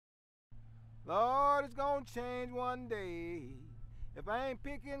Lord, it's gonna change one day. If I ain't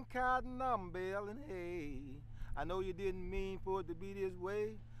picking cotton, I'm baling hay. I know you didn't mean for it to be this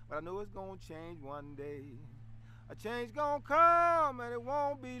way, but I know it's gonna change one day. A change gonna come and it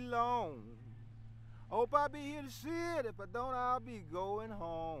won't be long. I hope I'll be here to see it. If I don't, I'll be going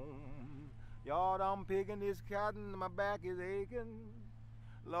home. Y'all, I'm picking this cotton and my back is aching.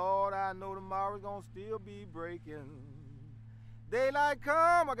 Lord, I know tomorrow's gonna still be breaking. Daylight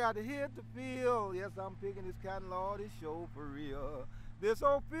come, I got to hit the field. Yes, I'm picking this cotton, Lord, it's show for real. This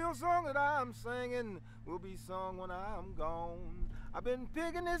old field song that I'm singing will be sung when I'm gone. I've been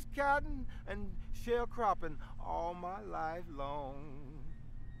picking this cotton and sharecropping all my life long.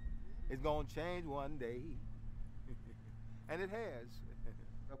 It's gonna change one day, and it has.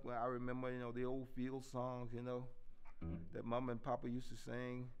 Well, I remember, the old field songs, that Mama and Papa used to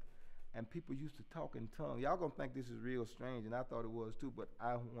sing. And people used to talk in tongues. Y'all gonna think this is real strange, and I thought it was too. But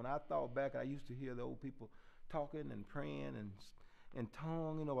when I thought back, I used to hear the old people talking and praying and in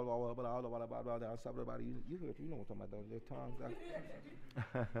tongue, you know what I'm talking about, their tongues.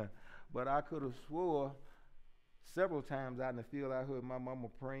 But I could have swore several times out in the field I heard my mama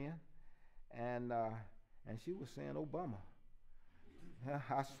praying, and she was saying Obama.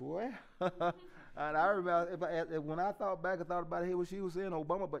 I swear. And I remember when I thought back, I thought about it, she was saying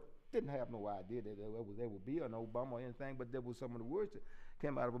Obama, but didn't have no idea that there would be an Obama or anything, but there was some of the words that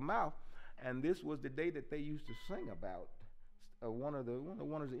came out of her mouth. And this was the day that they used to sing about one of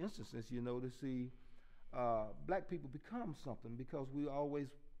the instances, to see black people become something, because we always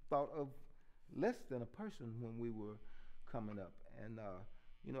thought of less than a person when we were coming up. And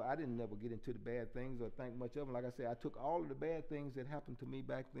I didn't never get into the bad things or think much of them. Like I said, I took all of the bad things that happened to me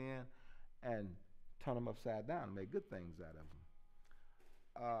back then and turned them upside down and made good things out of them.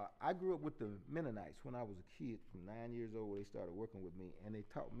 I grew up with the Mennonites when I was a kid. From 9 years old, they started working with me, and they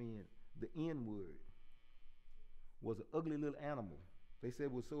taught me the N word was an ugly little animal. They said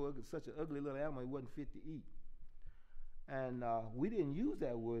it was such an ugly little animal, it wasn't fit to eat. And we didn't use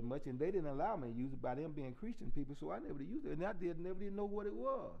that word much, and they didn't allow me to use it by them being Christian people, so I never used it, and I never did know what it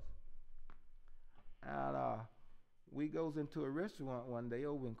was. And we goes into a restaurant one day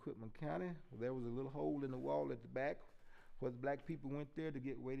over in Quitman County. There was a little hole in the wall at the back where the black people went there to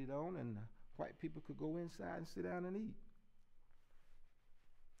get waited on, and white people could go inside and sit down and eat.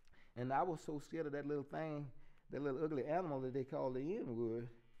 And I was so scared of that little thing, that little ugly animal that they call the N-word.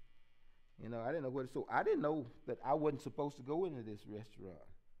 I didn't know what. So I didn't know that I wasn't supposed to go into this restaurant.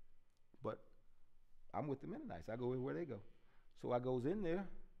 But I'm with the Mennonites. I go where they go. So I goes in there,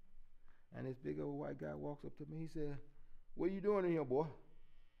 and this big old white guy walks up to me. He said, "What are you doing in here, boy?"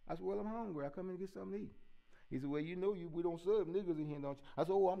 I said, "Well, I'm hungry. I come in to get something to eat." He said, "Well, we don't serve niggers in here, don't you?" I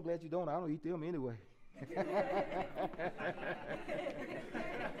said, "Oh, I'm glad you don't. I don't eat them anyway."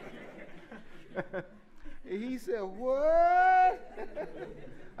 He said, "What?"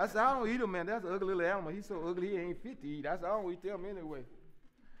 I said, "I don't eat them, man. That's an ugly little animal. He's so ugly he ain't fit to eat." I said, "I don't eat them anyway."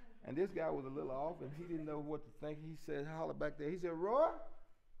 And this guy was a little off, and he didn't know what to think. He said, holler back there. He said, "Roy?"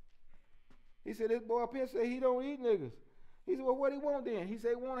 He said, "This boy up here said he don't eat niggas." He said, "Well, what he want then?" He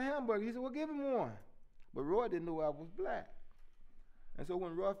said, "He want a hamburger." He said, "Well, give him one." But Roy didn't know I was black. And so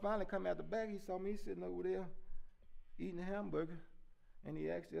when Roy finally come out the back, he saw me sitting over there eating a hamburger. And he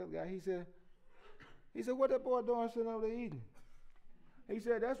asked the other guy, he said, "What that boy doing sitting over there eating?" He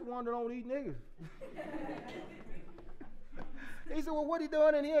said, "That's the one that don't eat niggas." He said, "Well, what he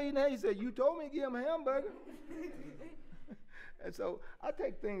doing in here eating?" He said, "You told me to give him a hamburger." And so I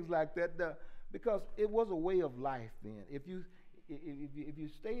take things like that because it was a way of life then. If you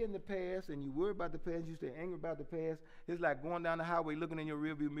stay in the past and you worry about the past, you stay angry about the past, it's like going down the highway looking in your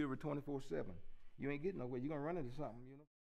rearview mirror 24/7. You ain't getting nowhere. You're going to run into something,